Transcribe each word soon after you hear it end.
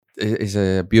It's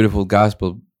a beautiful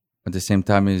gospel. At the same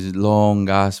time, it's a long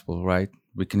gospel, right?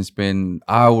 We can spend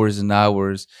hours and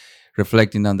hours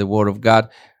reflecting on the Word of God.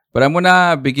 But I'm going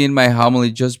to begin my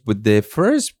homily just with the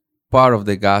first part of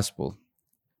the gospel,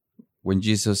 when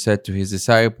Jesus said to his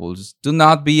disciples, "Do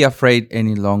not be afraid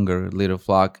any longer, little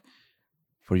flock,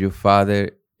 for your Father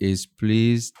is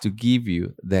pleased to give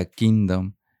you the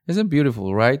kingdom." Isn't it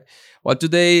beautiful, right? Well,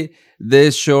 today,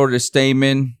 this short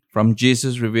statement from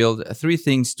Jesus revealed three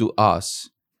things to us.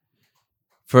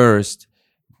 First,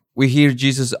 we hear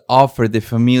Jesus offer the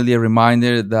familiar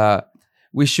reminder that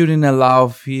we shouldn't allow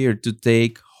fear to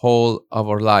take hold of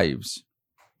our lives.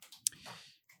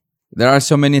 There are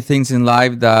so many things in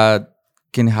life that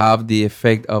can have the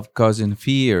effect of causing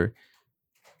fear.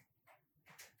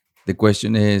 The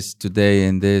question is today,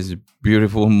 in this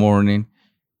beautiful morning,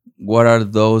 what are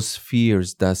those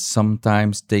fears that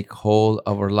sometimes take hold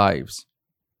of our lives?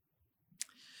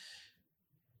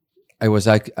 I was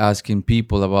asking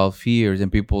people about fears,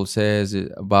 and people says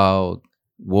about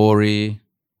worry,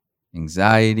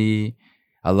 anxiety,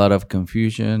 a lot of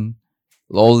confusion,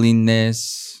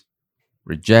 loneliness,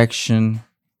 rejection,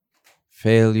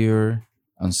 failure,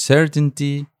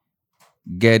 uncertainty,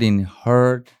 getting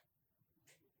hurt,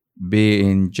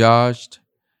 being judged,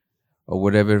 or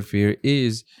whatever fear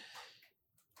is.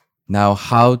 Now,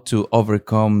 how to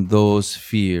overcome those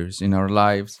fears in our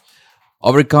lives?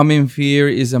 Overcoming fear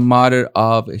is a matter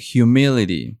of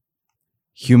humility.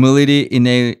 Humility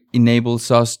enables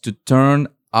us to turn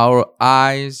our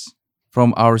eyes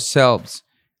from ourselves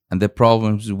and the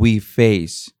problems we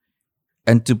face,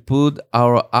 and to put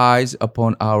our eyes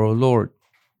upon our Lord.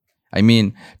 I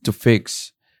mean, to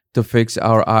fix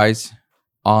our eyes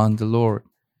on the Lord.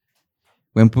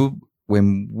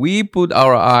 When we put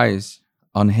our eyes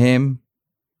on Him,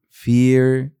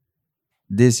 fear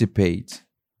dissipates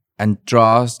and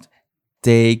trust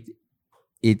take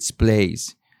its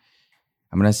place.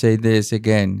 I'm going to say this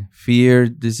again. Fear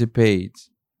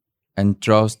dissipates and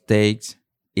trust takes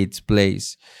its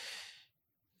place.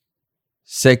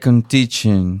 Second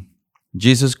teaching.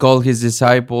 Jesus called his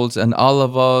disciples and all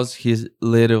of us his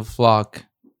little flock.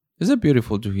 Isn't it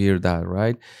beautiful to hear that,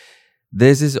 right?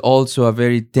 This is also a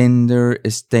very tender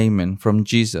statement from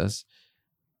Jesus.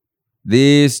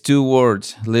 These two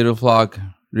words, little flock,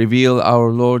 reveal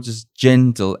our Lord's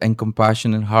gentle and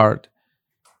compassionate heart.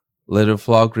 Little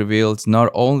flock reveals not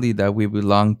only that we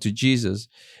belong to Jesus,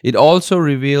 it also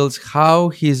reveals how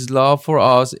his love for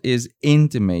us is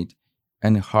intimate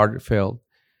and heartfelt.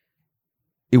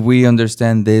 If we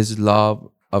understand this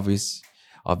love of his,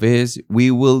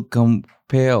 we will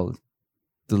compel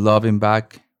to love him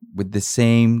back with the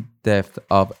same depth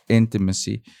of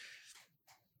intimacy.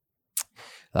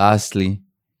 Lastly,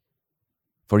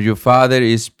 for your Father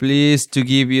is pleased to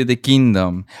give you the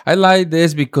kingdom. I like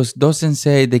this because it doesn't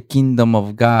say the kingdom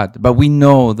of God, but we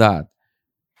know that.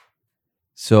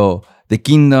 So the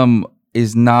kingdom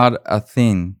is not a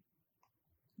thing.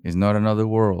 It's not another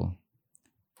world.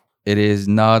 It is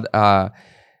not a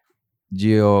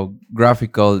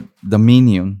geographical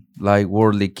dominion like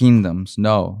worldly kingdoms.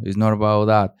 No, it's not about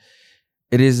that.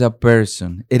 It is a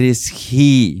person. It is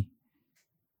He,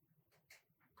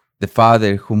 the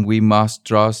Father, whom we must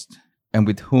trust and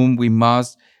with whom we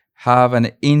must have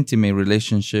an intimate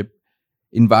relationship,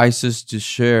 invites us to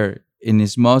share in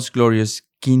His most glorious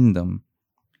kingdom.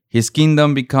 His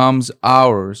kingdom becomes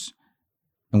ours,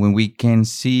 and when we can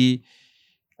see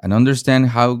and understand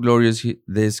how glorious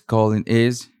this calling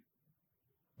is,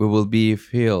 we will be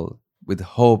filled with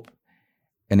hope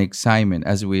and excitement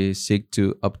as we seek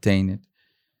to obtain it.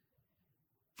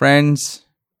 Friends,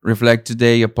 reflect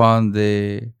today upon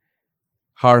the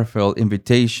heartfelt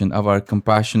invitation of our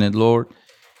compassionate Lord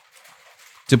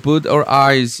to put our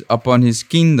eyes upon His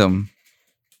kingdom.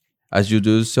 As you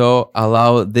do so,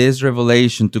 allow this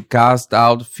revelation to cast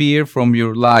out fear from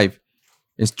your life,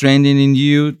 strengthening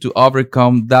you to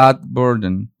overcome that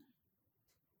burden.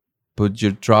 Put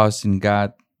your trust in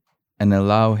God and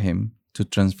allow Him to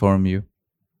transform you.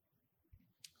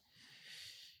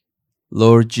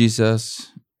 Lord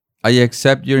Jesus, I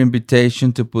accept your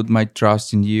invitation to put my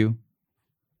trust in you.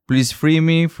 Please free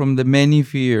me from the many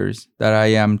fears that I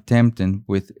am tempted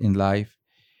with in life.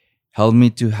 Help me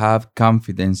to have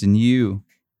confidence in you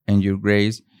and your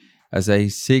grace as I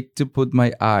seek to put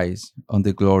my eyes on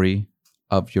the glory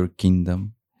of your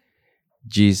kingdom.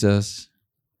 Jesus,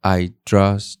 I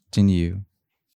trust in you.